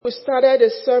we started a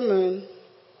sermon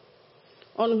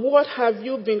on what have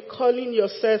you been calling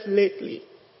yourself lately?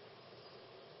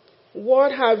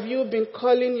 What have you been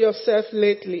calling yourself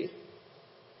lately?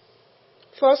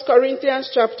 1 Corinthians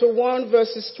chapter 1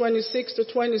 verses 26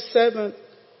 to 27.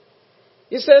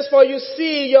 It says, for you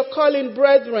see, you're calling,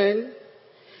 brethren,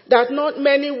 that not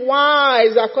many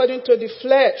wise according to the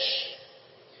flesh,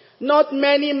 not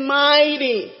many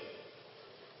mighty,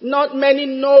 not many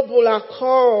noble are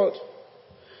called.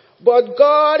 But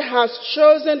God has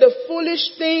chosen the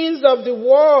foolish things of the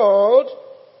world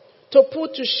to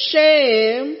put to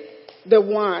shame the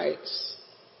wise.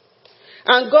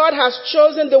 And God has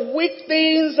chosen the weak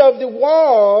things of the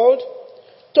world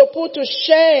to put to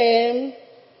shame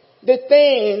the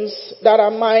things that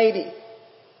are mighty.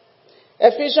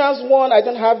 Ephesians 1, I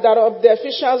don't have that up there.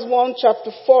 Ephesians 1 chapter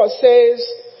 4 says,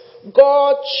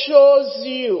 God chose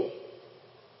you.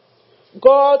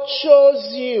 God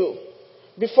chose you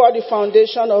before the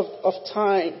foundation of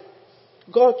time.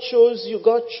 God chose you.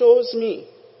 God chose me.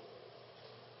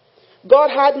 God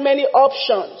had many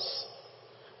options,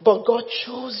 but God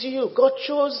chose you. God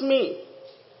chose me.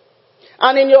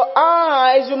 And in your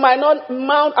eyes, you might not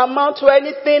amount to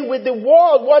anything with the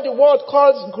world, what the world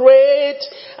calls great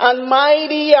and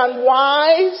mighty and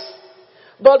wise.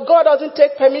 But God doesn't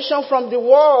take permission from the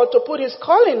world to put his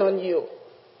calling on you.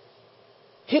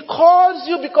 He calls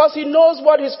you because he knows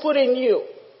what he's put in you.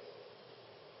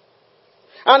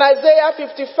 And Isaiah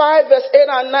 55 verse 8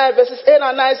 and 9, verses 8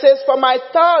 and 9 says, for my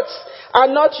thoughts are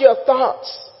not your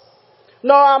thoughts,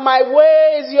 nor are my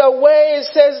ways your ways,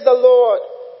 says the Lord.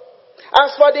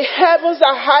 As for the heavens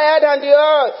are higher than the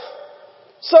earth,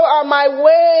 so are my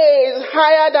ways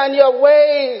higher than your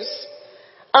ways,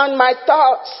 and my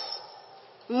thoughts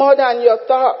more than your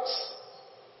thoughts.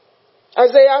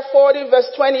 Isaiah 40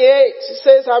 verse 28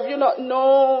 says, have you not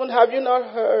known, have you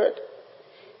not heard?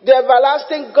 The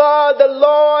everlasting God, the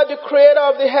Lord, the creator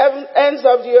of the ends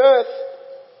of the earth,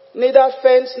 neither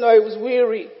faints nor is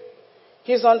weary.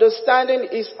 His understanding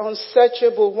is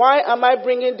unsearchable. Why am I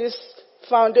bringing these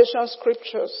foundation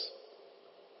scriptures?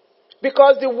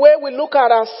 Because the way we look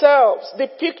at ourselves, the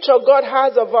picture God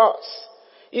has of us,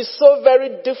 is so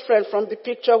very different from the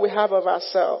picture we have of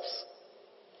ourselves.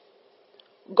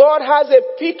 God has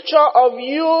a picture of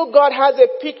you, God has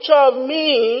a picture of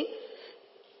me,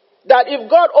 that if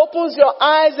God opens your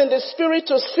eyes in the spirit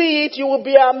to see it, you will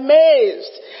be amazed.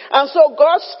 And so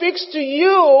God speaks to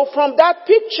you from that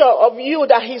picture of you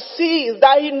that he sees,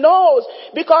 that he knows,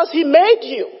 because he made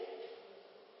you.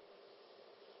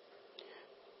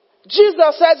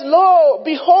 Jesus says, lo,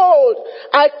 behold,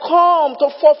 I come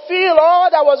to fulfill all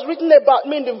that was written about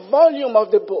me in the volume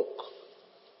of the book.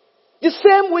 The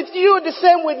same with you, the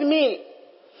same with me.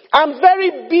 I'm very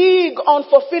big on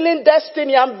fulfilling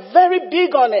destiny. I'm very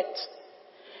big on it.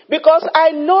 Because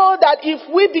I know that if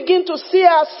we begin to see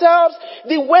ourselves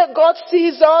the way God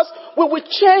sees us, we will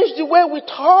change the way we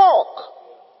talk.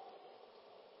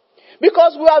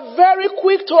 Because we are very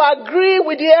quick to agree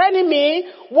with the enemy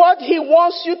what he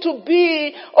wants you to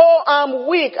be. Oh, I'm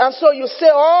weak. And so you say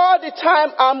all the time,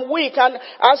 I'm weak. And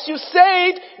as you say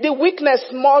it, the weakness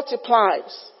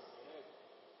multiplies.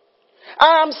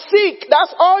 I am sick.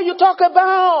 That's all you talk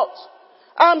about.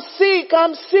 I'm sick.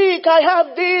 I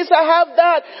have this, I have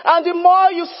that. And the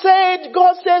more you say it,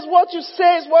 God says what you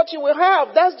say is what you will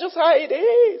have. That's just how it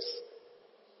is.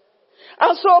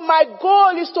 And so my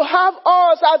goal is to have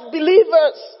us as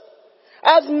believers,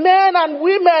 as men and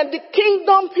women, the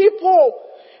kingdom people,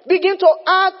 begin to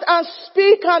act and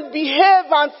speak and behave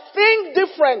and think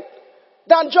different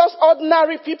than just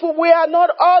ordinary people. We are not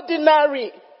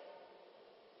ordinary.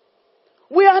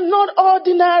 We are not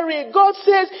ordinary. God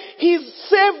says he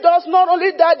saved us. Not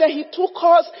only that, that he took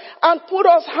us and put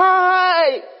us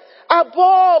high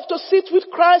above to sit with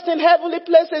Christ in heavenly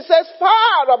places. It says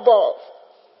far above.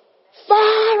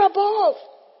 Far above.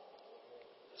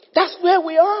 That's where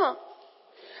we are.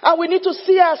 And we need to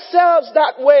see ourselves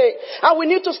that way. And we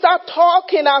need to start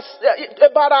talking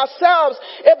about ourselves,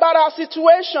 about our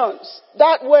situations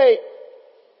that way.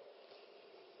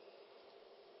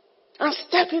 And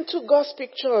step into God's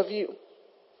picture of you.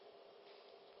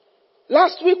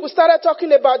 Last week we started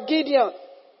talking about Gideon.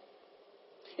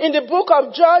 In the book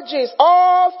of Judges,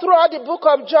 all throughout the book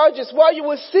of Judges, what you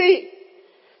will see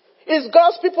is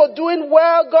God's people doing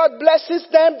well. God blesses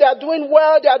them. They are doing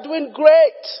well. They are doing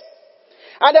great.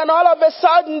 And then all of a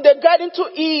sudden they get into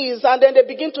ease and then they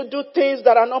begin to do things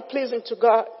that are not pleasing to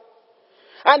God.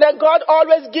 And then God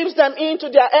always gives them in to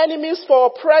their enemies for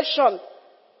oppression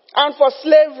and for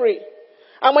slavery.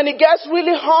 And when it gets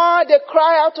really hard, they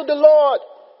cry out to the Lord.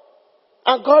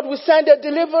 And God will send a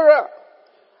deliverer.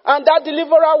 And that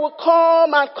deliverer will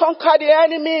come and conquer the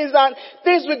enemies and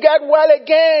things will get well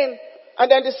again. And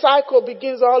then the cycle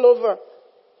begins all over.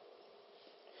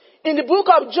 In the book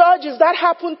of Judges, that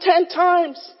happened 10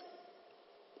 times.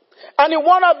 And in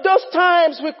one of those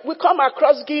times, we come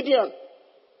across Gideon.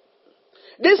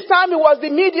 This time it was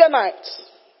the Midianites.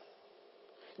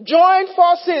 Joined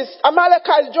forces,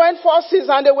 Amalekites joined forces,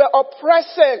 and they were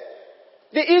oppressing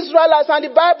the Israelites. And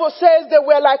the Bible says they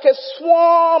were like a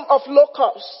swarm of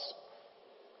locusts.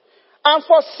 And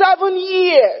for 7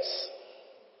 years,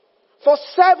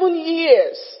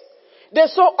 they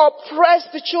so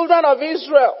oppressed the children of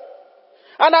Israel.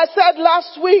 And I said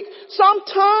last week,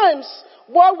 sometimes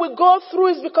what we go through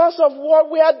is because of what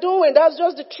we are doing. That's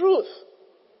just the truth.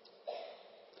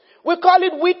 We call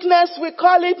it weakness, we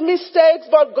call it mistakes,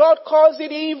 but God calls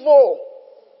it evil.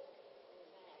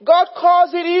 God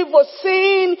calls it evil.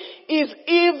 Sin is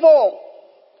evil.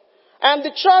 And the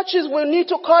churches will need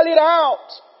to call it out.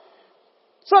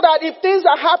 So that if things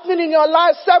are happening in your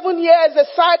life, 7 years, the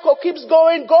cycle keeps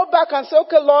going, go back and say,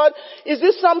 okay, Lord, is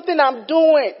this something I'm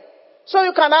doing? So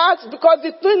you can ask, because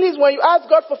the thing is, when you ask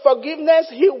God for forgiveness,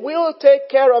 He will take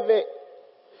care of it.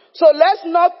 So let's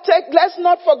not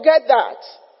forget that.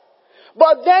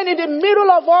 But then in the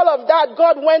middle of all of that,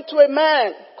 God went to a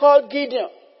man called Gideon.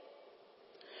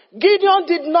 Gideon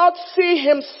did not see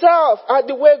himself as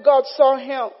the way God saw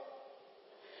him.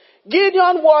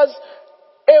 Gideon was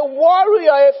a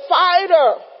warrior, a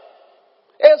fighter,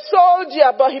 a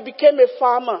soldier, but he became a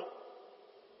farmer.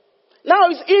 Now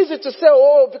it's easy to say,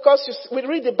 because we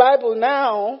read the Bible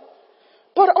now,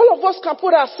 but all of us can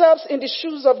put ourselves in the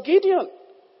shoes of Gideon.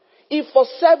 If for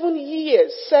 7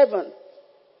 years,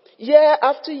 year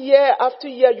after year after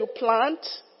year you plant,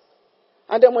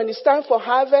 and then when it's time for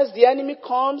harvest, the enemy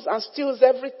comes and steals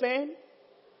everything.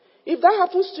 If that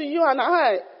happens to you and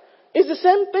I, it's the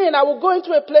same thing. I will go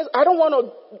into a place, I don't want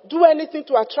to do anything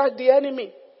to attract the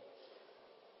enemy.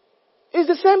 It's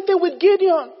the same thing with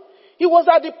Gideon. He was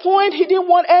at the point he didn't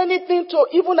want anything to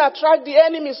even attract the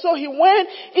enemy. So he went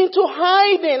into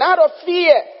hiding out of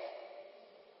fear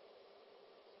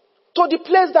to the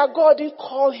place that God didn't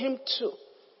call him to.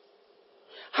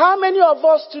 How many of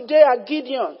us today are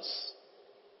Gideons?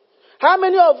 How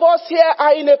many of us here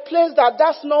are in a place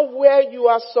that's not where you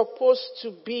are supposed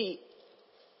to be?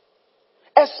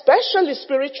 Especially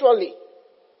spiritually.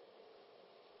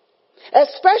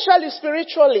 Especially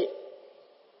spiritually.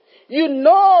 You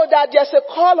know that there's a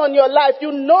call on your life.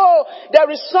 You know there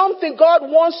is something God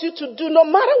wants you to do, no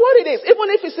matter what it is. Even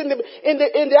if it's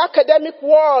in the academic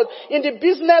world, in the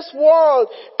business world,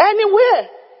 anywhere.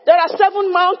 There are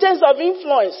 7 mountains of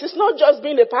influence. It's not just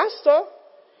being a pastor.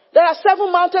 There are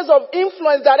 7 mountains of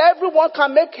influence that everyone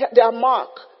can make their mark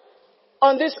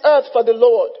on this earth for the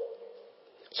Lord.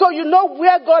 So you know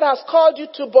where God has called you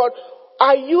to, but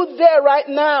are you there right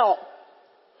now?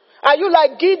 Are you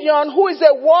like Gideon, who is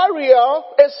a warrior,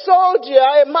 a soldier,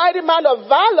 a mighty man of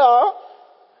valor,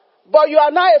 but you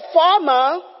are now a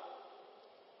farmer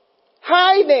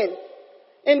hiding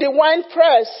in the wine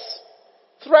press,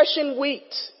 threshing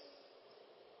wheat?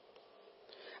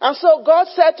 And so God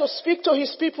said to speak to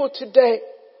his people today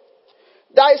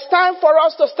that it's time for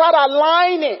us to start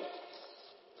aligning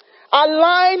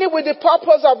with the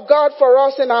purpose of God for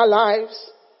us in our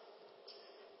lives.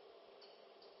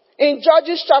 In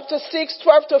Judges chapter 6,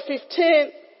 12 to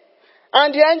 15,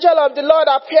 and the angel of the Lord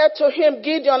appeared to him,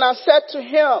 Gideon, and said to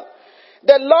him,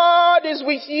 the Lord is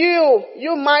with you,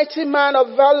 you mighty man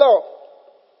of valor.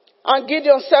 And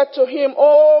Gideon said to him,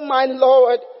 oh my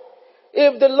Lord,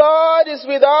 if the Lord is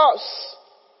with us,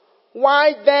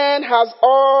 why then has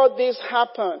all this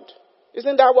happened?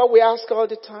 Isn't that what we ask all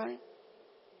the time?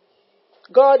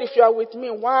 God, if you are with me,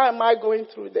 why am I going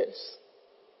through this?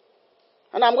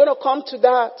 And I'm going to come to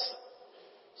that.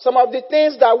 Some of the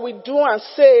things that we do and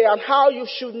say and how you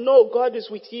should know God is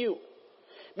with you.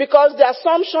 Because the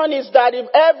assumption is that if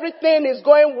everything is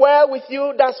going well with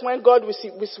you, that's when God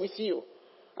is with you.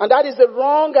 And that is the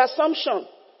wrong assumption.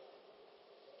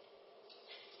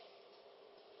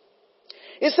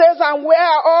 It says, and where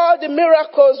are all the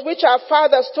miracles which our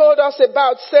fathers told us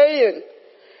about, saying,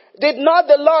 did not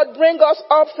the Lord bring us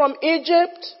up from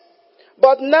Egypt?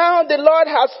 But now the Lord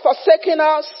has forsaken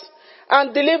us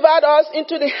and delivered us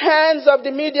into the hands of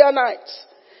the Midianites.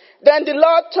 Then the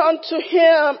Lord turned to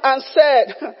him and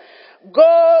said,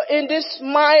 go in this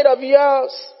might of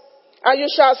yours, and you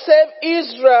shall save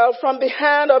Israel from the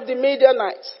hand of the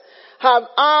Midianites. Have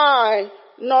I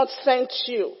not sent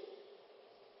you?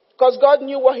 Because God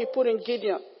knew what he put in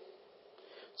Gideon.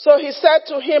 So he said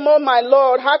to him, oh my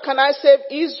Lord, how can I save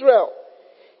Israel?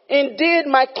 Indeed,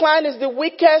 my clan is the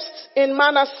weakest in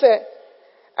Manasseh,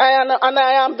 and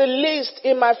I am the least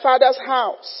in my Father's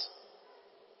house.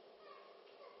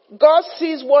 God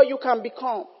sees what you can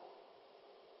become.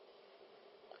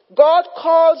 God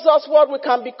calls us what we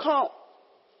can become.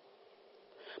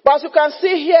 But as you can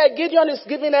see here, Gideon is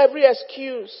giving every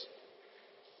excuse.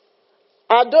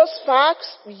 Are those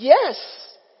facts? Yes.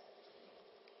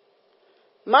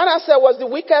 Manasseh was the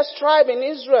weakest tribe in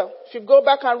Israel. If you go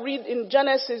back and read in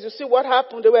Genesis, you see what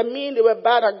happened. They were mean, they were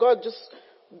bad, and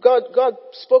God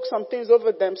spoke some things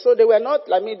over them. So they were not,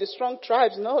 the strong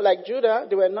tribes, no, like Judah,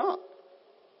 they were not.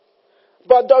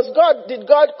 But did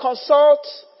God consult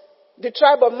the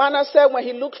tribe of Manasseh when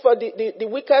he looked for the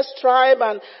weakest tribe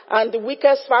and the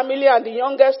weakest family and the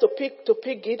youngest to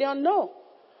pick Gideon? No.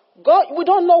 We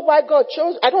don't know why God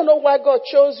chose. I don't know why God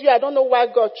chose you. I don't know why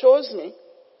God chose me.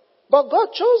 But God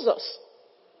chose us.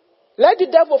 Let the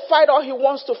devil fight all he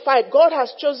wants to fight. God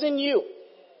has chosen you.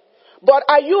 But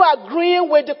are you agreeing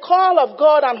with the call of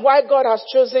God and why God has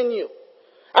chosen you?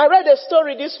 I read a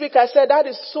story this week. I said that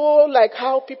is so like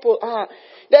how people are.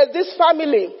 There's this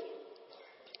family.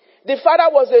 The father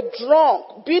was a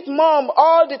drunk, beat mom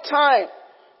all the time.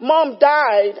 Mom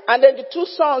died, and then the two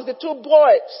sons, the two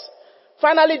boys.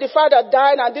 Finally, the father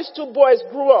died, and these two boys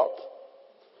grew up.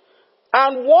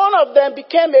 And one of them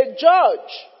became a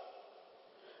judge.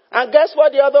 And guess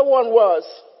what the other one was?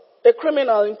 A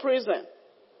criminal in prison.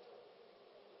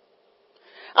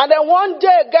 And then one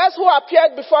day, guess who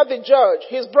appeared before the judge?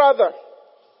 His brother.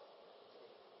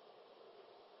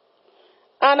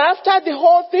 And after the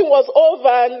whole thing was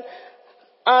over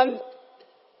and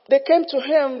they came to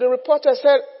him, the reporter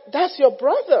said, "That's your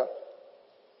brother.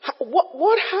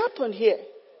 What happened here?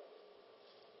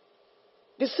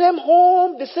 The same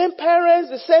home, the same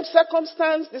parents, the same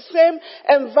circumstance, the same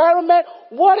environment.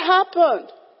 What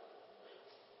happened?"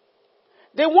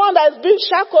 The one that's been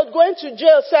shackled going to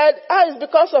jail said, "It's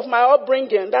because of my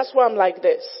upbringing. That's why I'm like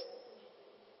this."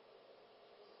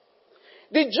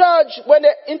 The judge, when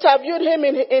they interviewed him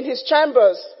in his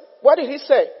chambers, what did he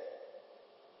say?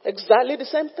 Exactly the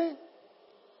same thing.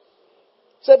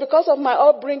 So because of my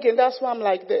upbringing, that's why I'm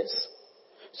like this.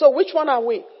 So which one are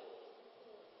we?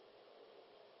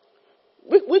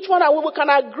 Which one are we? We can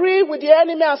agree with the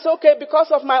enemy and say, okay,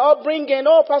 because of my upbringing,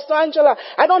 oh, Pastor Angela,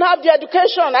 I don't have the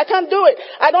education, I can't do it.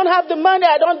 I don't have the money,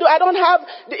 I don't have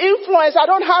the influence, I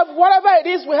don't have whatever it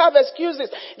is, we have excuses.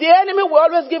 The enemy will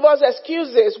always give us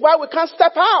excuses why we can't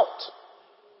step out.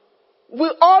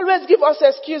 Will always give us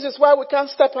excuses why we can't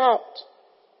step out.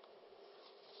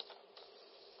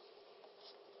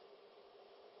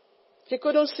 He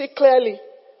couldn't see clearly.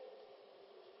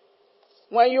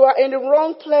 When you are in the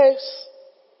wrong place,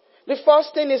 the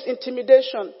first thing is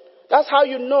intimidation. That's how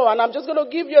you know. And I'm just going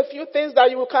to give you a few things that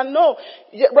you can know.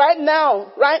 Right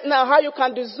now, how you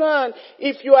can discern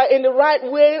if you are in the right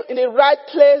way, in the right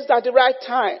place at the right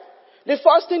time. The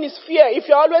first thing is fear. If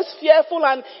you're always fearful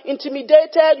and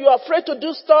intimidated, you're afraid to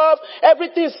do stuff,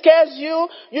 everything scares you,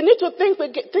 you need to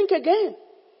think again.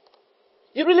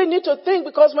 You really need to think,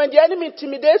 because when the enemy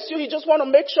intimidates you, he just want to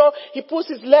make sure he puts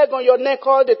his leg on your neck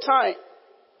all the time.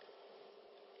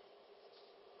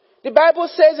 The Bible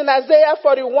says in Isaiah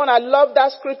 41, I love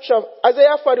that scripture,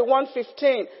 Isaiah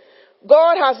 41:15,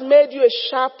 God has made you a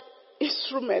sharp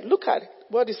instrument. Look at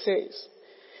what it says.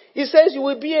 He says you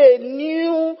will be a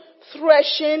new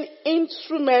threshing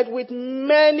instrument with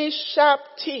many sharp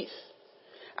teeth.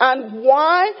 And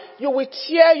why? You will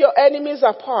tear your enemies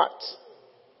apart.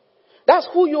 That's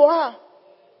who you are.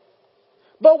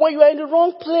 But when you are in the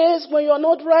wrong place, when you are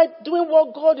not right, doing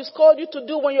what God has called you to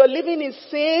do, when you are living in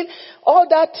sin, all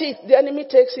that teeth, the enemy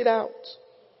takes it out.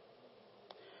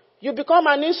 You become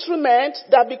an instrument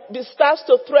that starts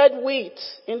to thread wheat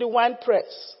in the wine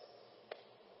press.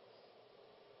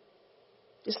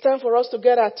 It's time for us to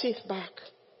get our teeth back.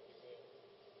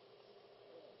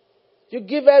 You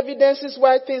give evidences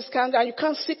why things can't, and you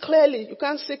can't see clearly. You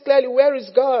can't see clearly. Where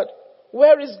is God?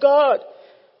 Where is God?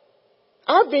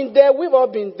 I've been there. We've all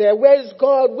been there. Where is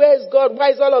God? Where is God?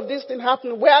 Why is all of this thing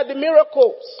happening? Where are the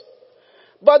miracles?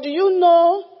 But do you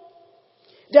know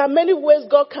there are many ways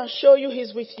God can show you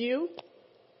He's with you?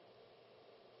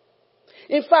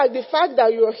 In fact, the fact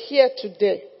that you're here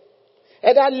today,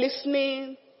 either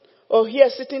listening or here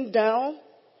sitting down,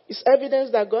 is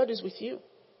evidence that God is with you.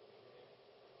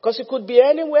 Because you could be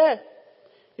anywhere.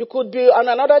 You could be on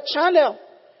another channel.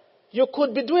 You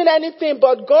could be doing anything,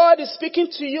 but God is speaking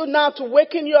to you now to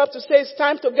waken you up to say it's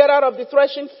time to get out of the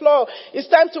threshing floor. It's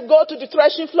time to go to the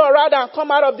threshing floor rather than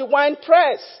come out of the wine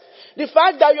press. The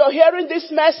fact that you're hearing this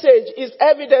message is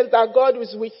evidence that God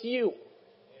is with you.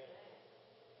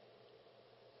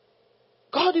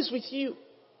 God is with you.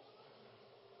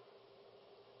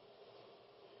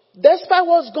 Despite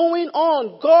what's going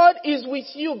on, God is with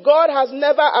you. God has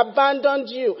never abandoned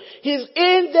you. He's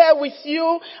in there with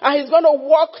you, and He's going to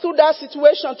walk through that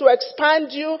situation to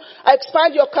expand you,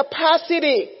 expand your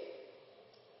capacity.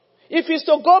 If it's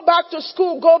to go back to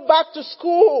school, go back to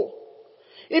school.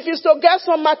 If it's to get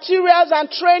some materials and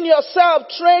train yourself,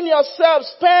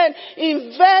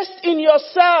 invest in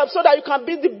yourself so that you can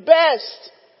be the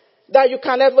best that you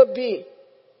can ever be.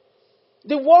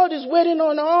 The world is waiting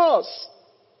on us.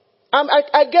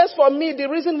 I guess for me, the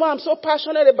reason why I'm so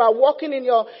passionate about walking in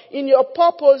your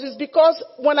purpose is because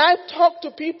when I talk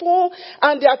to people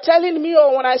and they are telling me,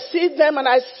 or when I see them and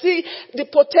I see the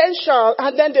potential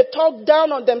and then they talk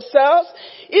down on themselves,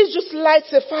 it just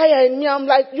lights a fire in me. I'm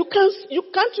like,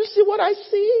 can't you see what I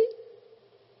see?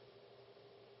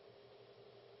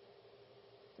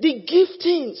 The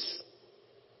giftings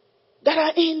that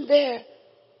are in there.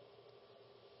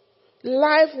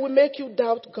 Life will make you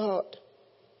doubt God.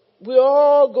 We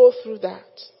all go through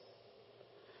that.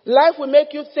 Life will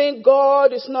make you think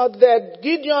God is not there.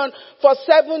 Gideon, for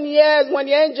 7 years, when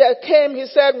the angel came, he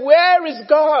said, "Where is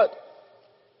God?"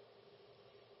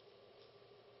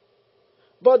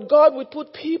 But God will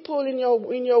put people in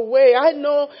your way. I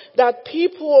know that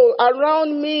people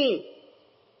around me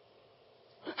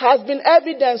has been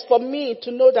evidence for me to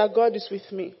know that God is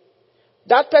with me.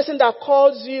 That person that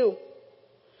calls you,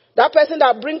 that person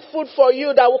that brings food for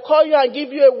you, that will call you and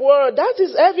give you a word, that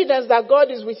is evidence that God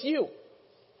is with you.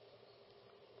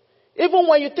 Even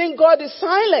when you think God is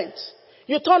silent,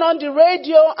 you turn on the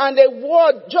radio and a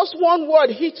word, just one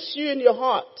word hits you in your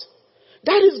heart.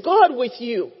 That is God with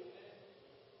you.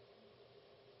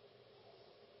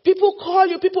 People call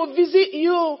you, people visit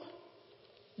you.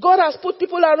 God has put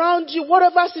people around you.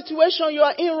 Whatever situation you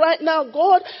are in right now,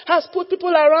 God has put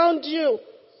people around you.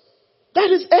 That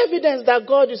is evidence that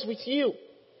God is with you.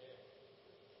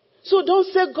 So don't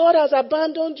say God has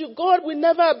abandoned you. God will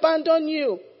never abandon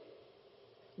you.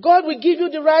 God will give you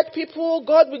the right people.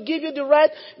 God will give you the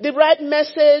right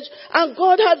message. And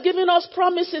God has given us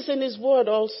promises in His Word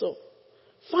also.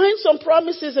 Find some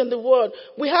promises in the Word.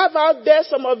 We have out there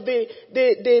some of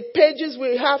the pages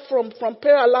we have from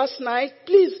prayer last night.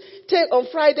 Please take on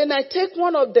Friday night, take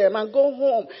one of them and go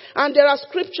home. And there are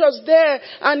scriptures there,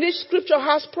 and each scripture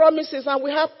has promises, and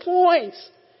we have points.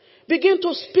 Begin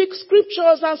to speak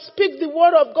scriptures and speak the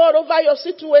Word of God over your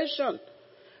situation.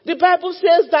 The Bible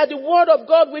says that the Word of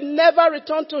God will never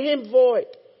return to Him void.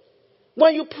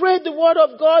 When you pray the Word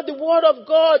of God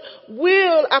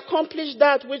will accomplish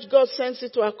that which God sends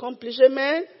it to accomplish.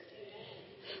 Amen?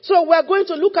 So we're going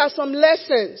to look at some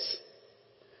lessons,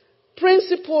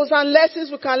 principles and lessons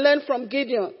we can learn from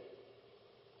Gideon.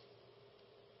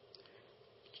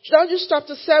 Judges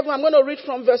chapter 7, I'm going to read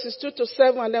from verses 2 to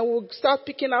 7, and then we'll start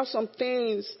picking out some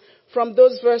things from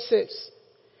those verses.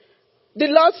 The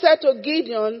Lord said to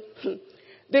Gideon,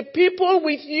 "The people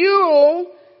with you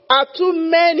are too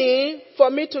many for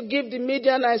me to give the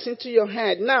Midianites into your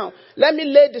hand." Now, let me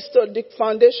lay the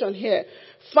foundation here.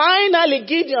 Finally,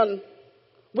 Gideon,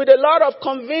 with a lot of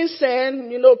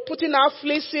convincing, putting out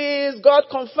fleeces, God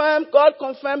confirmed,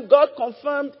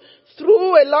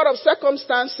 through a lot of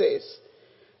circumstances,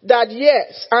 that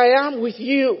yes, I am with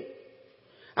you.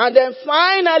 And then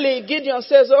finally, Gideon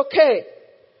says, "Okay,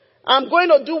 I'm going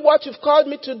to do what you've called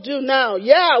me to do now."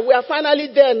 Yeah, we are finally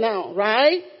there now,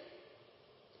 right?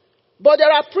 But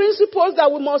there are principles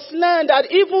that we must learn,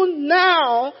 that even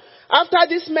now, after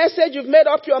this message, you've made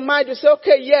up your mind. You say,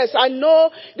 "Okay, yes, I know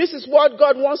this is what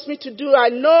God wants me to do. I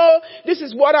know this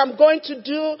is what I'm going to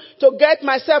do to get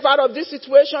myself out of this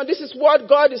situation. This is what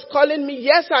God is calling me.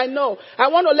 Yes, I know." I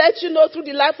want to let you know through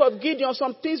the life of Gideon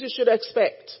some things you should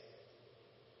expect,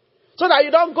 so that you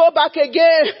don't go back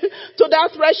again to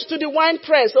the wine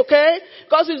press, okay?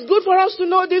 Because it's good for us to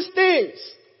know these things.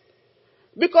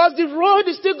 Because the road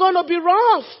is still going to be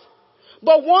rough.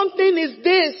 But one thing is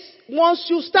this: once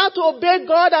you start to obey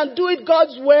God and do it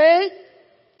God's way,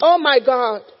 oh my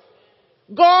God,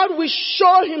 God will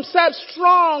show Himself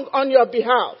strong on your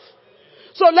behalf.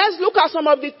 So let's look at some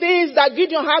of the things that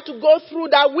Gideon had to go through,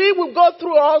 that we will go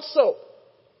through also.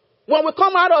 When we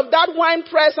come out of that wine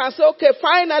press and say, "Okay,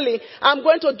 finally, I'm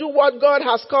going to do what God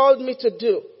has called me to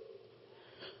do."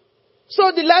 So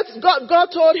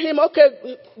God told him,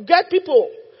 "Okay, get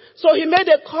people." So he made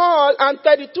a call, and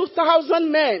 32,000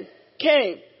 men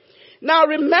came. Now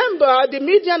remember, the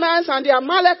Midianites and the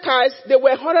Amalekites, they were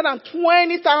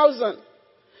 120,000.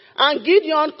 And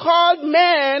Gideon called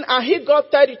men, and he got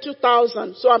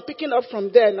 32,000. So I'm picking up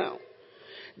from there now.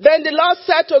 Then the Lord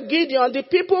said to Gideon, "The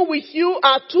people with you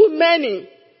are too many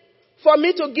for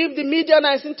me to give the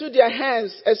Midianites into their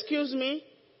hands." Excuse me?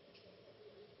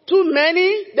 Too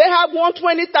many? They have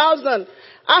 120,000.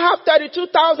 I have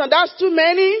 32,000. That's too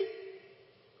many?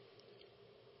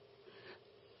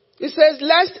 It says,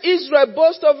 lest Israel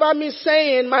boast over me,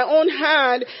 saying, my own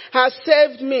hand has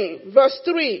saved me. Verse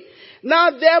 3. Now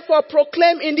therefore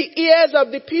proclaim in the ears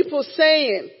of the people,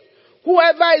 saying,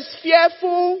 whoever is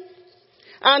fearful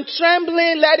and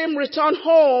trembling, let him return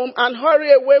home and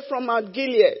hurry away from Mount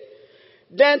Gilead.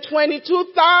 Then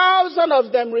 22,000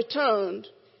 of them returned,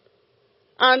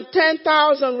 and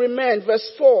 10,000 remained.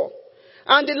 Verse 4.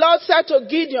 And the Lord said to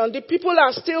Gideon, the people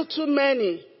are still too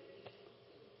many.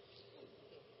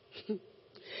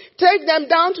 Take them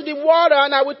down to the water,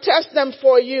 and I will test them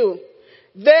for you.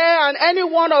 There, and any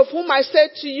one of whom I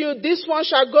said to you, this one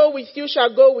shall go with you,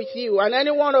 shall go with you. And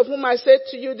any one of whom I said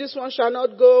to you, this one shall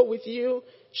not go with you,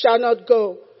 shall not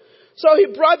go. So he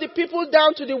brought the people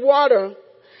down to the water.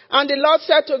 And the Lord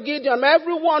said to Gideon,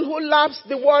 everyone who laps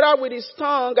the water with his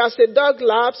tongue as a dog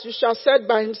laps, you shall set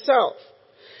by himself.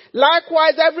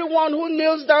 Likewise, everyone who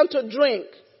kneels down to drink.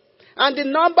 And the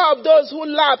number of those who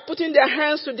lapped, putting their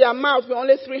hands to their mouth, were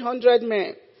only 300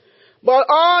 men. But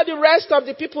all the rest of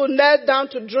the people knelt down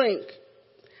to drink.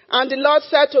 And the Lord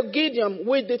said to Gideon,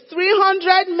 with the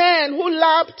 300 men who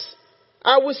lapped,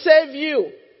 I will save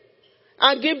you,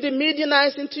 and give the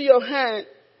Midianites into your hand.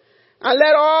 And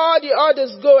let all the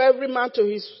others go, every man to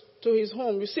his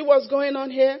home. You see what's going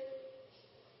on here?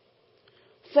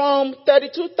 From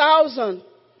 32,000,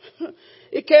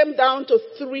 it came down to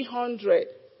 300.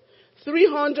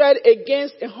 300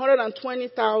 against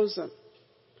 120,000.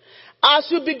 As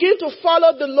you begin to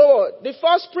follow the Lord, the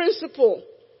first principle,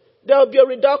 there will be a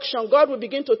reduction. God will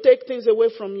begin to take things away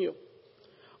from you.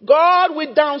 God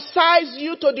will downsize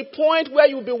you to the point where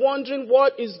you'll be wondering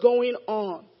what is going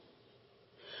on.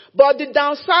 But the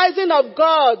downsizing of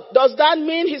God, does that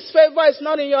mean his favor is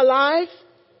not in your life?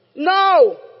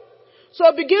 No. So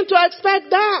begin to expect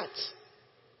that.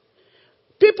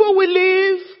 People will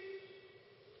leave.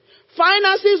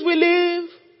 Finances will leave.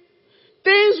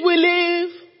 Things will leave.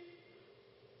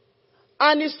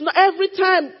 And it's not, every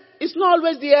time, it's not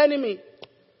always the enemy.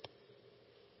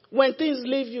 When things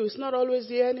leave you, it's not always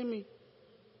the enemy.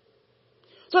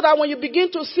 So that when you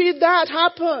begin to see that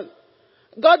happen,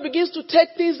 God begins to take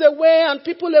things away and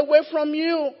people away from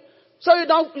you. So you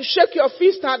don't shake your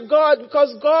fist at God,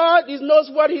 because God knows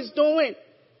what he's doing.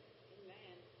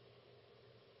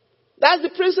 That's the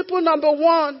principle number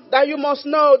one that you must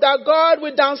know, that God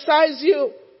will downsize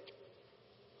you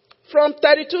from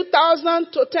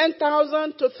 32,000 to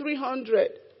 10,000 to 300.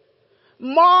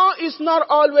 More is not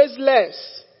always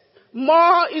less.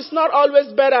 More is not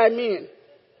always better,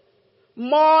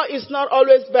 More is not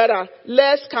always better.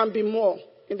 Less can be more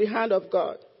in the hand of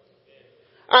God.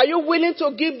 Are you willing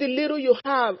to give the little you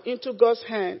have into God's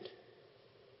hand?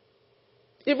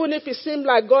 Even if it seems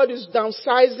like God is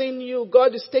downsizing you,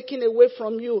 God is taking away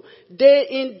from you day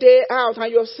in, day out,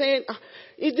 and you're saying,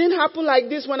 it didn't happen like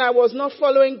this when I was not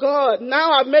following God.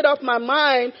 Now I've made up my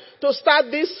mind to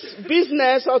start this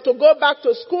business, or to go back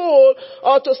to school,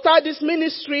 or to start this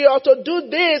ministry, or to do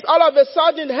this. All of a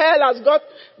sudden hell has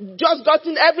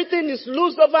gotten, everything is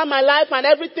loose over my life and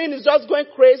everything is just going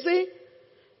crazy.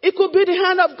 It could be the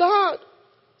hand of God.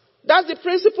 That's the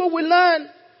principle we learn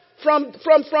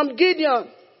from Gideon.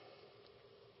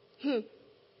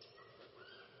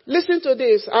 Listen to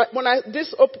this.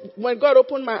 When God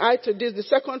opened my eye to this, the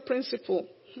second principle.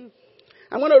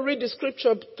 I'm going to read the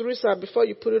scripture, Teresa, before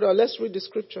you put it on. Let's read the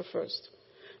scripture first.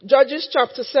 Judges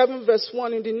chapter 7 verse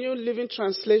 1 in the New Living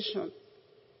Translation.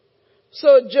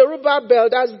 So Jerubbaal,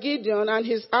 that's Gideon, and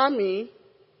his army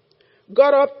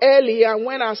got up early and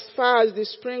went as far as the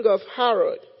spring of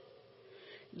Harod.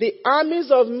 The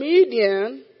armies of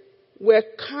Midian were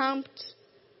camped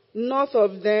north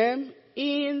of them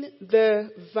in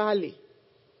the valley.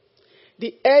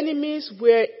 The enemies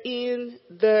were in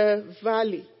the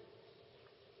valley.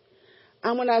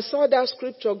 And when I saw that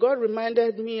scripture, God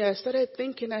reminded me, I started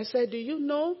thinking, I said, do you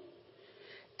know,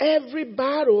 every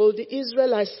battle the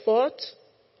Israelites fought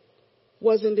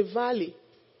was in the valley.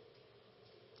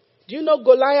 Do you know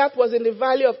Goliath was in the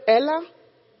valley of Elah?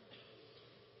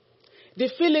 The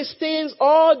Philistines,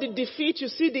 all the defeat you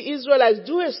see the Israelites,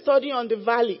 do a study on the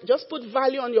valley. Just put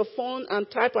valley on your phone and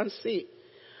type and see.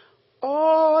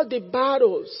 All the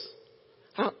battles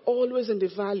are always in the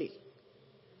valley.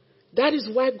 That is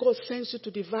why God sends you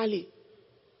to the valley.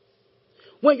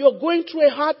 When you're going through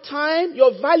a hard time,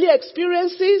 your valley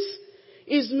experiences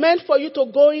is meant for you to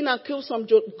go in and kill some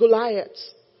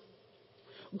Goliaths.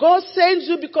 God sends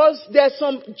you because there's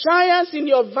some giants in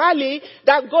your valley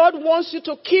that God wants you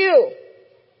to kill.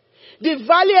 The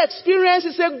valley experience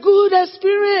is a good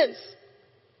experience.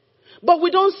 But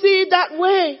we don't see it that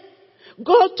way.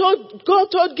 God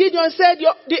told Gideon, said,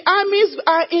 the armies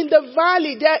are in the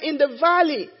valley. They are in the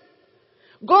valley.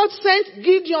 God sent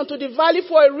Gideon to the valley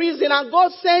for a reason, and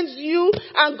God sends you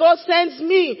and God sends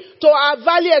me to our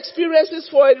valley experiences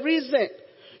for a reason.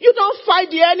 You don't fight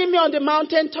the enemy on the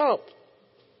mountaintop.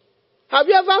 Have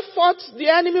you ever fought the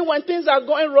enemy when things are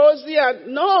going rosy?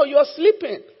 No, you're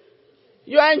sleeping.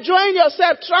 You're enjoying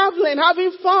yourself, traveling,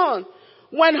 having fun.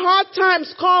 When hard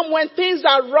times come, when things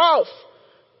are rough,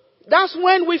 that's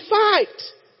when we fight.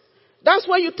 That's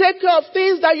when you take care of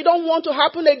things that you don't want to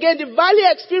happen again. The valley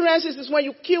experiences is when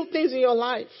you kill things in your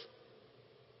life.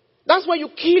 That's when you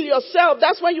kill yourself.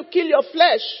 That's when you kill your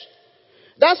flesh.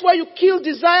 That's when you kill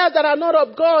desires that are not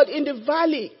of God in the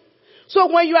valley.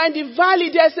 So when you are in the valley,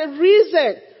 there's a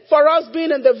reason for us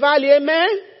being in the valley. Amen?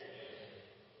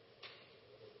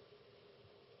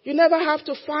 You never have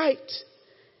to fight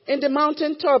in the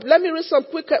mountaintop. Let me read some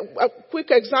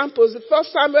quick examples. 1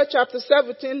 Samuel chapter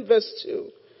 17 verse 2.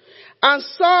 And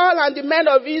Saul and the men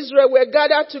of Israel were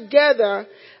gathered together,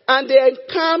 and they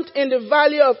encamped in the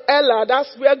valley of Elah.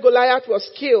 That's where Goliath was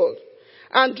killed.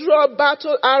 And drew a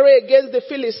battle array against the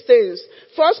Philistines.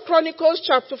 1 Chronicles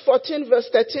chapter 14 verse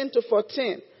 13 to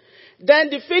 14. Then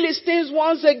the Philistines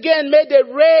once again made a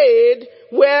raid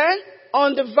where?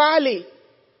 On the valley.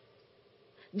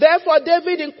 Therefore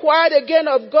David inquired again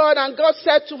of God, and God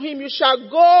said to him, you shall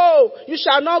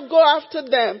not go after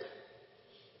them.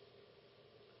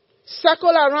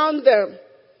 Circle around them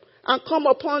and come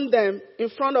upon them in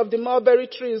front of the mulberry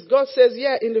trees. God says,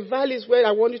 in the valleys where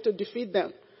I want you to defeat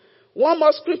them. One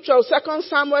more scripture, 2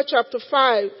 Samuel chapter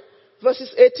 5,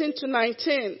 verses 18 to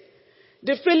 19.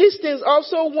 The Philistines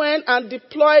also went and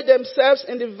deployed themselves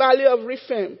in the valley of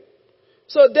Rephaim.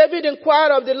 So David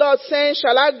inquired of the Lord, saying,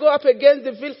 shall I go up against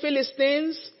the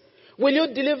Philistines? Will you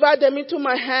deliver them into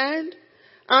my hand?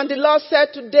 And the Lord said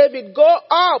to David, go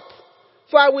up,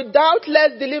 for I will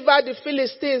doubtless deliver the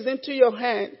Philistines into your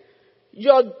hand.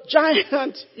 Your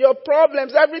giant, your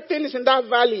problems, everything is in that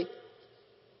valley.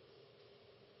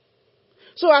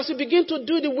 So as you begin to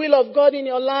do the will of God in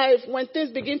your life, when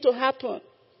things begin to happen,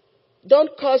 don't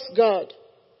curse God.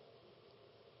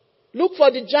 Look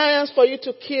for the giants for you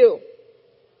to kill.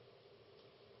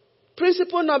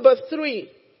 Principle number 3,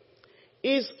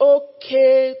 it's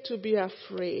okay to be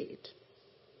afraid.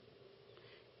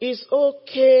 It's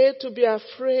okay to be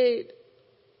afraid,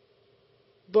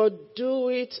 but do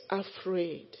it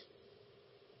afraid.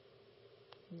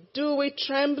 Do it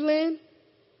trembling,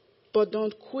 but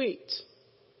don't quit.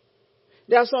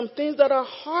 There are some things that are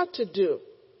hard to do.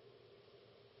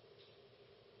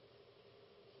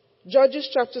 Judges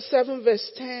chapter 7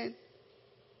 verse 10.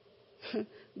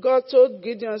 God told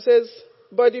Gideon, says,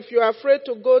 but if you are afraid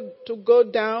to go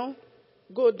down,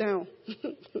 go down.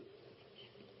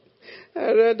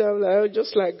 I read that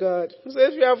just like God. He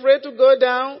says, if you're afraid to go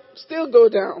down, still go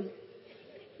down.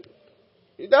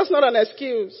 That's not an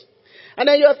excuse. And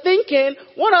then you're thinking,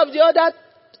 one of the other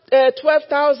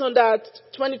 22,000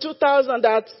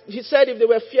 that he said if they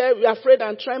were afraid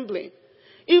and trembling.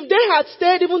 If they had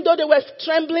stayed, even though they were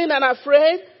trembling and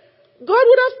afraid, God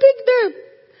would have picked them.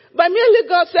 But merely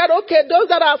God said, okay, those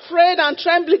that are afraid and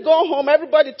trembling, go home.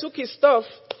 Everybody took his stuff.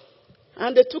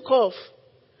 And they took off.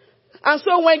 And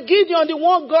so when Gideon, the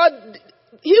one God,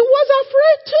 he was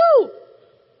afraid too.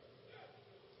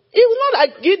 It was not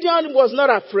like Gideon was not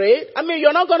afraid. I mean,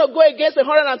 you're not going to go against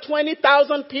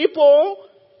 120,000 people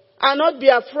and not be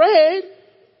afraid.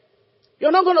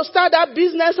 You're not going to start that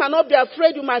business and not be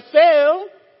afraid you might fail.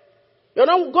 You're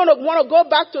not going to want to go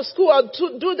back to school or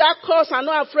to do that course and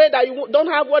not afraid that you don't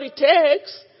have what it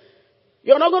takes.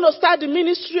 You're not going to start the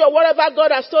ministry or whatever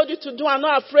God has told you to do and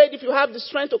not afraid if you have the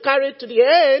strength to carry it to the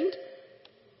end.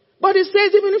 But it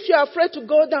says even if you're afraid to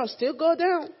go down, still go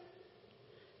down.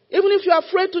 Even if you're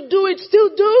afraid to do it, still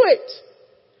do it.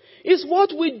 It's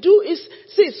what we do.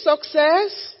 See,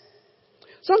 success.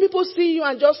 Some people see you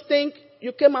and just think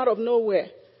you came out of nowhere.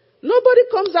 Nobody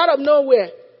comes out of nowhere.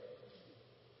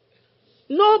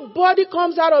 Nobody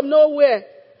comes out of nowhere.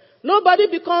 Nobody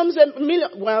becomes a million.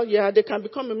 Well, yeah, they can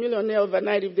become a millionaire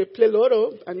overnight if they play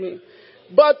lotto.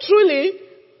 But truly,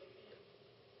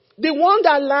 the one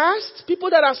that lasts, people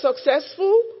that are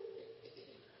successful,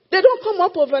 they don't come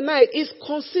up overnight. It's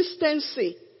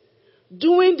consistency.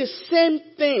 Doing the same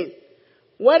thing.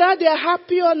 Whether they're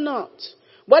happy or not.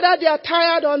 Whether they are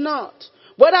tired or not.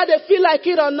 Whether they feel like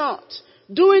it or not.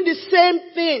 Doing the same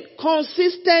thing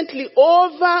consistently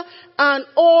over and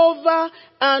over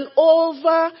and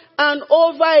over and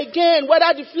over again.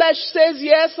 Whether the flesh says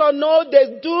yes or no,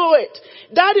 they do it.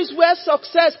 That is where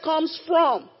success comes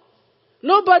from.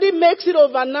 Nobody makes it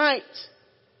overnight.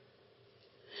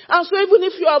 And so even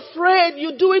if you're afraid,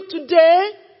 you do it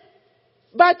today.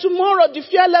 By tomorrow, the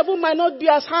fear level might not be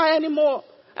as high anymore.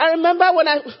 I remember when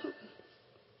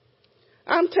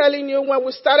I'm telling you, when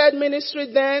we started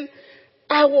ministry then,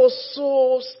 I was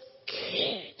so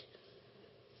scared.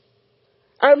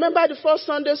 I remember the first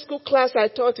Sunday school class I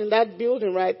taught in that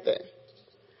building right there.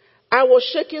 I was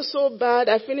shaking so bad,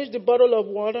 I finished the bottle of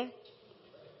water.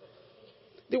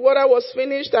 The water was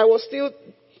finished, it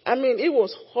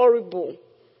was horrible.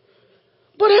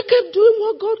 But I kept doing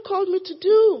what God called me to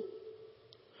do.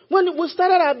 When we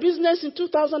started our business in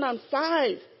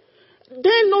 2005,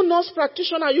 then no nurse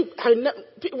practitioner.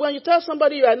 When you tell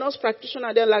somebody you're a nurse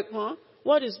practitioner, they're like, huh?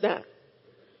 What is that?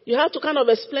 You have to kind of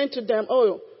explain to them,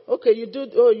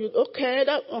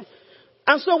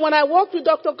 And so when I worked with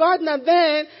Dr. Gardner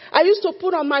then, I used to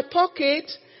put on my pocket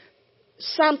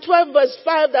Psalm 12 verse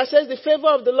 5 that says the favor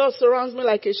of the Lord surrounds me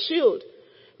like a shield.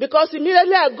 Because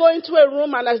immediately I go into a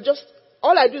room and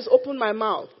all I do is open my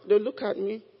mouth. They look at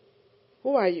me.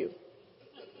 Who are you?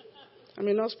 I'm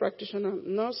a nurse practitioner.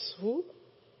 Nurse who?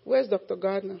 Where's Dr.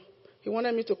 Gardner? He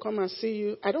wanted me to come and see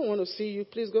you. I don't want to see you.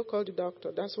 Please go call the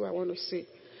doctor. That's who I want to see.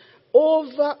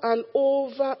 Over and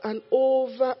over and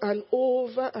over and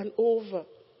over and over.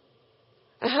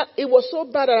 It was so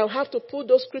bad that I would have to put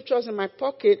those scriptures in my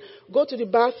pocket, go to the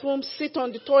bathroom, sit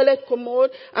on the toilet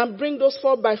commode, and bring those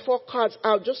 4x4 cards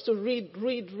out just to read,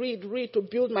 to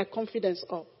build my confidence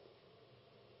up.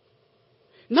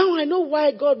 Now I know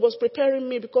why God was preparing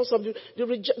me, because of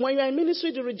when you are in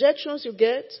ministry, the rejections you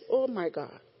get, oh my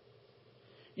God.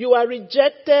 You are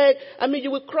rejected.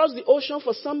 You will cross the ocean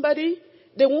for somebody,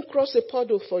 they won't cross a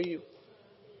puddle for you.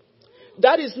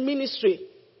 That is ministry.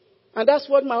 And that's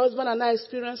what my husband and I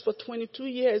experienced for 22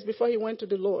 years before he went to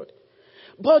the Lord.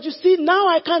 But you see, now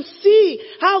I can see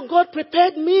how God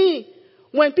prepared me.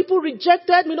 When people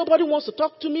rejected me, nobody wants to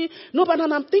talk to me. Nobody,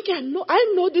 and I'm thinking,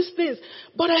 I know these things.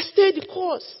 But I stayed the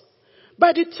course.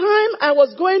 By the time I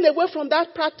was going away from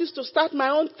that practice to start my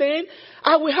own thing,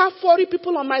 I will have 40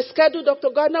 people on my schedule.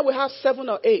 Dr. Gardner will have 7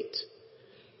 or 8.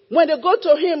 When they go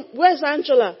to him, where's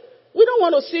Angela? We don't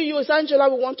want to see you. It's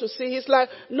Angela we want to see. He's like,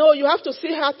 no, you have to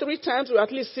see her 3 times or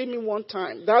at least see me 1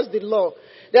 time. That's the law.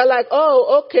 They're like,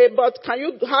 oh, okay, but can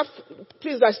you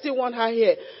please, I still want her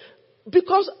here.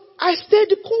 Because I stayed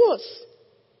the course.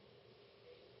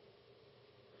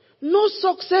 No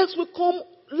success will come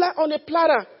on a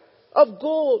platter of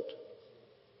gold.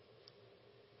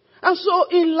 And so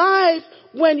in life,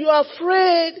 when you're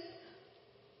afraid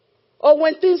or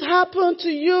when things happen to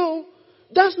you,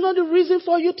 that's not the reason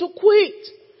for you to quit.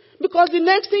 Because the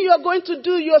next thing you're going to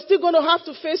do, you're still going to have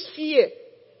to face fear.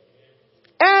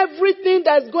 Everything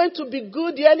that's going to be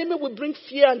good, the enemy will bring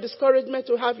fear and discouragement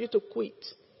to have you to quit.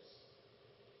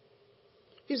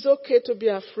 It's okay to be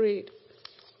afraid.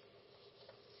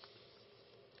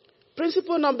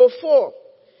 Principle number 4.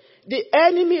 The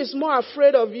enemy is more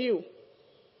afraid of you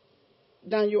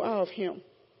than you are of him.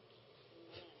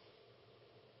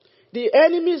 The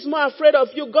enemy is more afraid of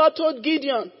you. God told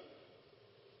Gideon.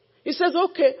 He says,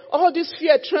 okay, all this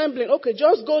fear, trembling, okay,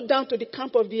 just go down to the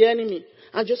camp of the enemy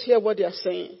and just hear what they are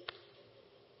saying.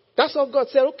 That's what God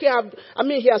said. Okay,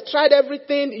 he has tried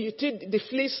everything. He did the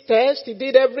fleece test. He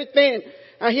did everything.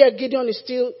 And here Gideon is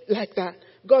still like that.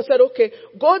 God said, okay,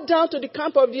 go down to the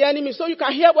camp of the enemy so you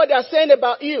can hear what they are saying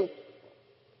about you.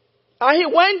 And he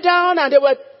went down and there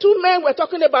were 2 men were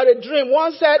talking about a dream.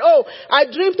 One said, oh, I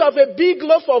dreamt of a big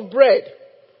loaf of bread.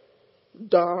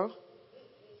 Duh.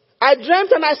 I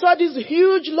dreamt and I saw this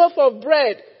huge loaf of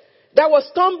bread that was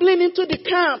tumbling into the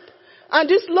camp. And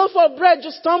this loaf of bread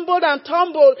just tumbled and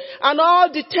tumbled and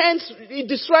all the tents, it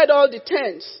destroyed all the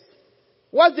tents.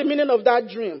 What's the meaning of that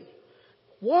dream?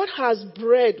 What has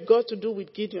bread got to do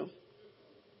with Gideon?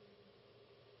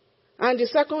 And the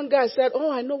second guy said,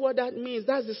 oh, I know what that means.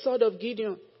 That's the sword of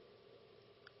Gideon.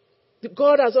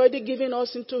 God has already given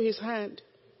us into his hand.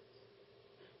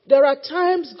 There are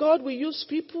times God will use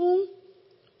people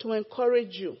to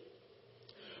encourage you.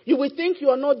 You will think you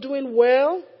are not doing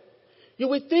well. You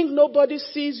will think nobody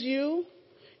sees you.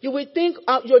 You will think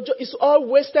it's all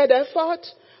wasted effort.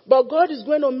 But God is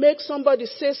going to make somebody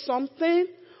say something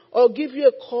or give you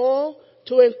a call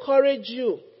to encourage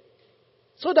you.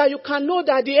 So that you can know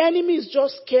that the enemy is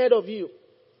just scared of you.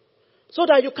 So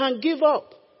that you can give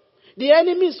up. The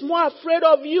enemy is more afraid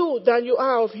of you than you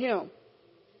are of him.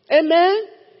 Amen?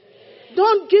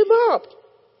 Don't give up.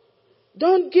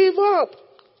 Don't give up.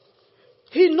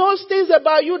 He knows things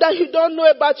about you that you don't know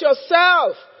about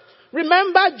yourself.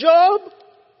 Remember Job?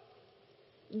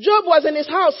 Job was in his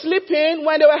house sleeping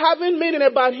when they were having a meeting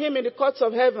about him in the courts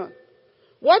of heaven.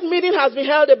 What meeting has been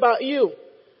held about you?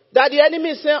 That the enemy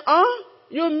is saying,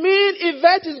 You mean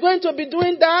Yvette is going to be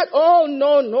doing that? Oh,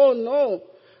 no, no, no.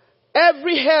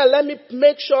 Every hell, let me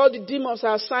make sure the demons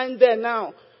are assigned there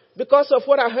now. Because of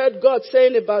what I heard God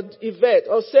saying about Yvette,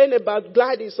 or saying about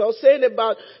Gladys, or saying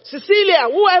about Cecilia,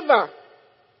 whoever.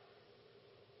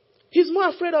 He's more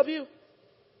afraid of you.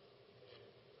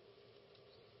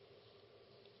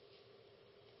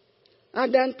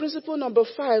 And then principle number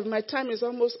 5, my time is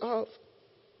almost off.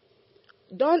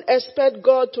 Don't expect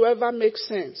God to ever make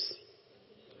sense.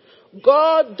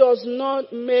 God does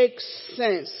not make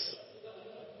sense.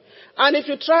 And if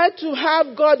you try to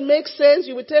have God make sense,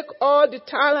 you will take all the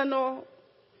Tylenol,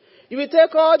 you will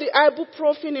take all the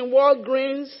ibuprofen in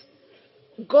Walgreens.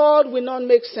 God will not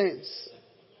make sense.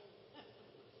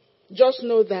 Just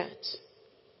know that.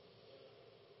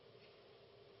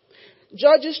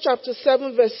 Judges chapter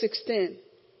 7 verse 16.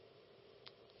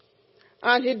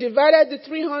 And he divided the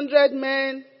 300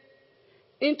 men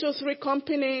into 3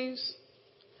 companies.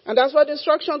 And that's what the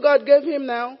instruction God gave him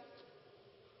now.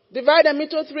 Divide them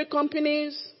into 3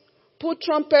 companies. Put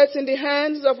trumpets in the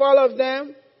hands of all of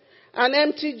them. And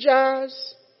empty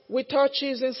jars with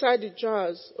torches inside the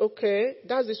jars. Okay,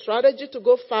 that's the strategy to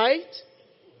go fight.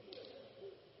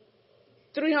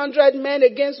 300 men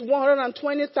against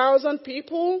 120,000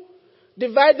 people.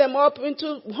 Divide them up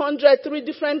into 103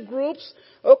 different groups.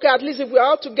 Okay, at least if we're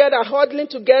all together, huddling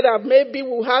together, maybe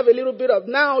we'll have a little bit of,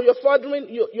 now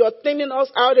you're thinning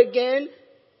us out again.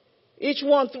 Each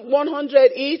one,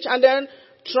 100 each, and then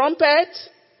trumpet,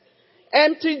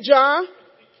 empty jar,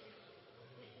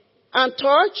 and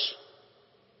torch.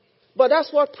 But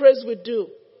that's what praise will do.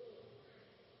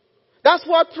 That's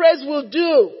what praise will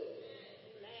do.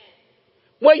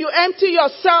 When you empty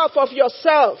yourself of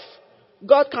yourself,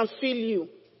 God can fill you.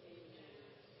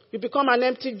 You become an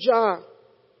empty jar.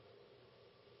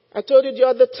 I told you the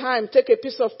other time, take a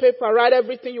piece of paper, write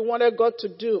everything you wanted God to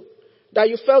do, that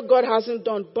you felt God hasn't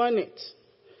done, burn it.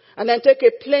 And then take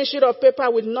a plain sheet of paper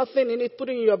with nothing in it, put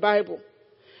it in your Bible.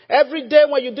 Every day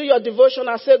when you do your devotion,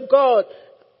 I say, God,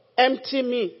 empty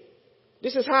me.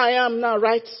 This is how I am now.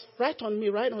 Write on me,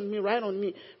 write on me, write on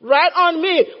me. Write on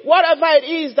me, whatever it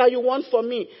is that you want for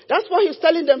me. That's what he's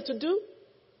telling them to do.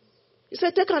 He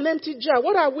said, take an empty jar.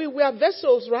 What are we? We are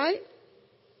vessels, right?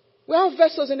 We are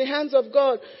vessels in the hands of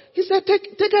God. He said,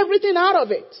 take everything out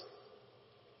of it.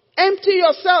 Empty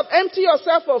yourself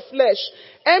of flesh.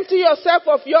 Empty yourself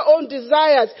of your own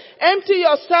desires. Empty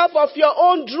yourself of your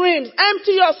own dreams.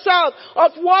 Empty yourself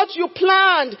of what you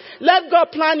planned. Let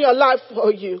God plan your life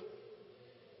for you.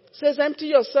 It says, empty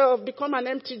yourself, become an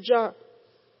empty jar.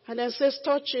 And then says,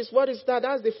 touches. What is that?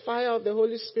 That's the fire of the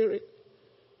Holy Spirit.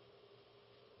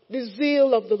 The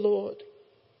zeal of the Lord.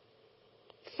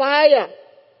 Fire.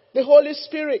 The Holy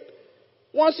Spirit.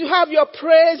 Once you have your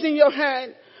praise in your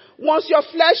hand, once your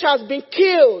flesh has been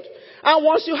killed, and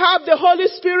once you have the Holy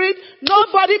Spirit,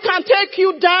 nobody can take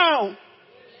you down.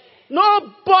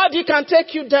 Nobody can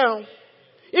take you down.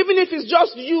 Even if it's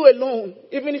just you alone.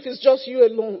 Even if it's just you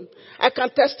alone. I can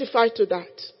testify to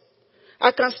that.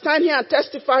 I can stand here and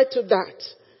testify to that.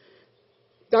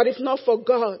 That if not for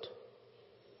God,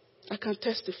 I can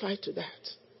testify to that.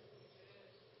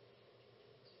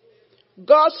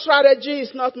 God's strategy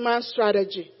is not man's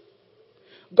strategy.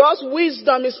 God's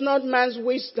wisdom is not man's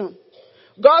wisdom.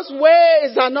 God's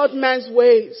ways are not man's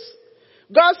ways.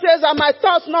 God says, are my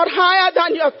thoughts not higher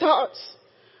than your thoughts?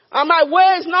 Are my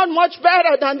ways not much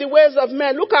better than the ways of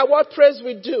men? Look at what praise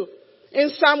we do. In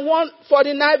Psalm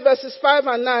 149 verses 5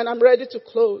 and 9, I'm ready to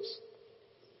close.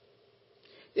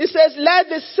 It says, let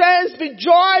the saints be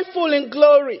joyful in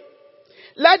glory.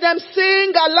 Let them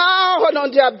sing aloud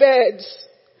on their beds.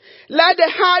 Let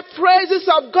the high praises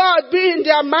of God be in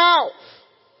their mouth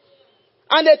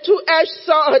and a two-edged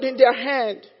sword in their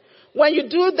hand. When you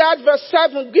do that, verse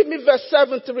 7, give me verse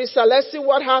 7, Teresa. Let's see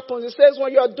what happens. It says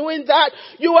when you're doing that,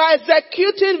 you are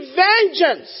executing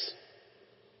vengeance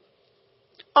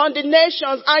on the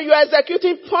nations and you are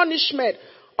executing punishment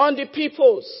on the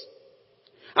peoples.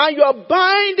 And you are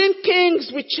binding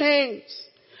kings with chains.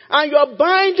 And you are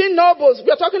binding nobles.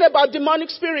 We are talking about demonic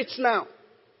spirits now.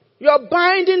 You are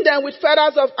binding them with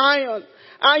fetters of iron.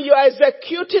 And you are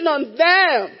executing on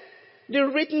them the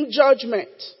written judgment.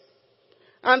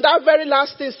 And that very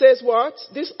last thing says what?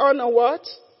 This honor what?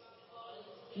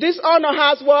 This honor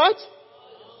has what?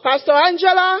 Pastor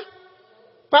Angela?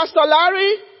 Pastor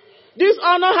Larry? This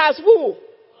honor has who?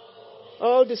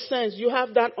 All the saints. You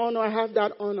have that honor. I have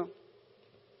that honor.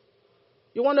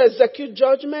 You want to execute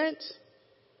judgment?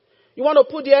 You want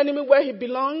to put the enemy where he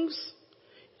belongs?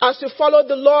 As you follow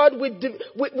the Lord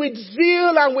with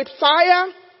zeal and with fire?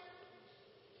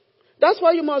 That's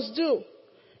what you must do.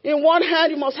 In one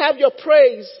hand, you must have your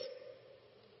praise.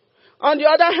 On the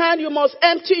other hand, you must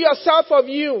empty yourself of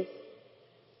you.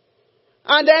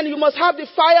 And then you must have the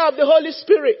fire of the Holy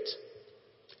Spirit.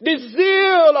 The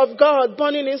zeal of God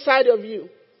burning inside of you.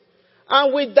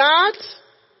 And with that,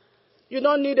 you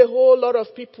don't need a whole lot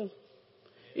of people.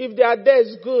 If they are there,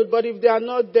 it's good. But if they are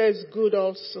not there, it's good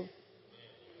also.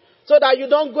 So that you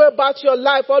don't go about your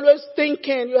life always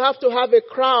thinking you have to have a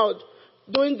crowd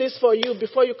doing this for you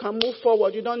before you can move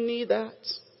forward. You don't need that.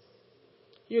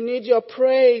 You need your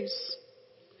praise.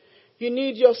 You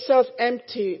need yourself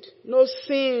emptied. No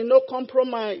sin, no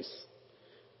compromise.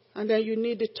 And then you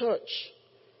need the touch,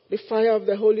 the fire of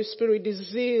the Holy Spirit, the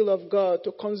zeal of God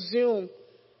to consume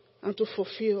and to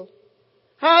fulfill.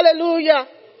 Hallelujah.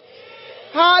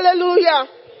 Hallelujah.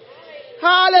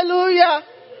 Hallelujah.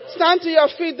 Stand to your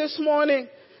feet this morning.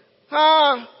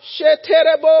 Let's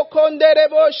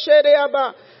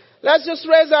just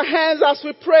raise our hands as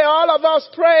we pray. All of us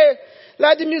pray.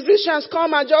 Let the musicians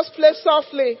come and just play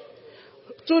softly.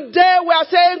 Today we are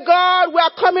saying, God, we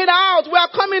are coming out. We are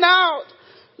coming out.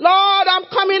 Lord, I'm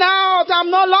coming out.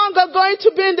 I'm no longer going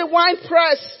to be in the wine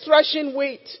press threshing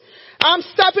wheat. I'm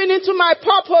stepping into my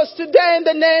purpose today in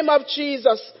the name of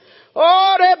Jesus.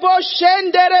 Oh, rebo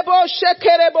shenderebo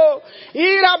shekerebo,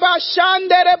 iraba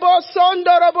shanderebo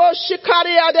sondorebo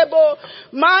shikariadebo,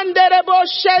 manderebo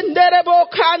shenderebo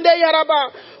kande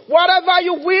yaraba. Whatever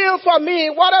you will for me,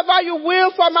 whatever you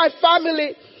will for my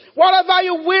family, whatever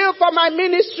you will for my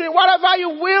ministry, whatever you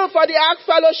will for the Ark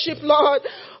Fellowship, Lord.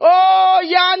 Oh,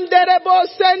 yanderebo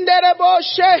senderebo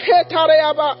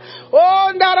shehetareaba.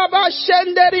 Oh, ndaraba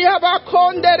shenderiaba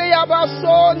konderiaba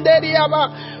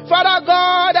sonderiaba. Father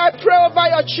God, I pray over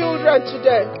your children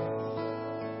today.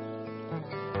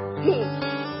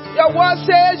 Your word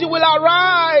says you will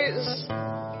arise.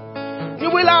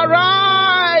 You will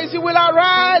arise. You will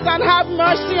arise and have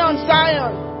mercy on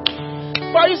Zion.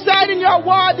 For you said in your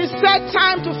word, the set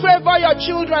time to favor your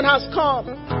children has come.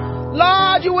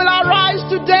 Lord, you will arise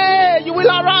today. You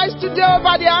will arise today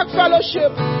over the Ark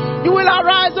Fellowship. You will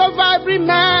arise over every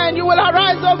man. You will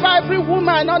arise over every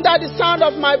woman under the sound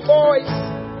of my voice.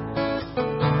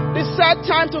 The set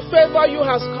time to favor you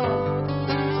has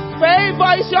come.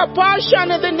 Favor is your portion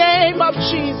in the name of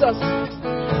Jesus.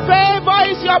 Favor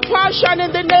is your portion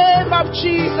in the name of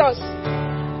Jesus.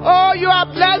 Oh, you are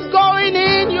blessed going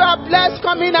in. You are blessed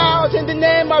coming out in the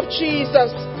name of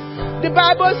Jesus. The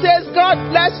Bible says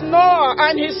God blessed Noah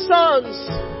and his sons.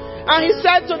 And he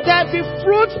said to them, be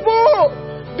fruitful,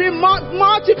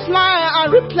 multiply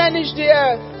and replenish the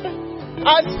earth.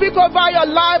 I speak over your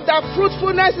life that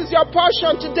fruitfulness is your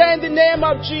portion today in the name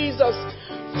of Jesus.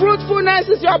 Fruitfulness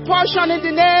is your portion in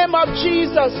the name of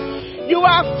Jesus. You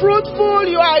are fruitful,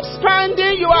 you are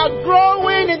expanding, you are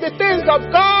growing in the things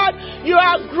of God. You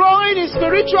are growing in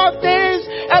spiritual things.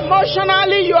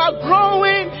 Emotionally, you are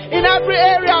growing. In every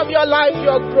area of your life, you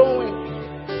are growing.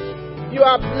 You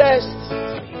are blessed.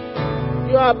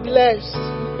 You are blessed.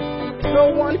 No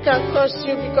one can curse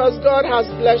you because God has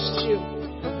blessed you.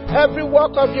 Every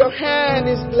work of your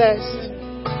hand is blessed.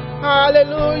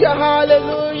 Hallelujah,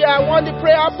 hallelujah. I want the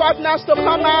prayer partners to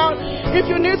come out. If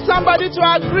you need somebody to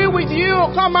agree with you,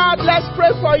 come out. Let's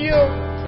pray for you.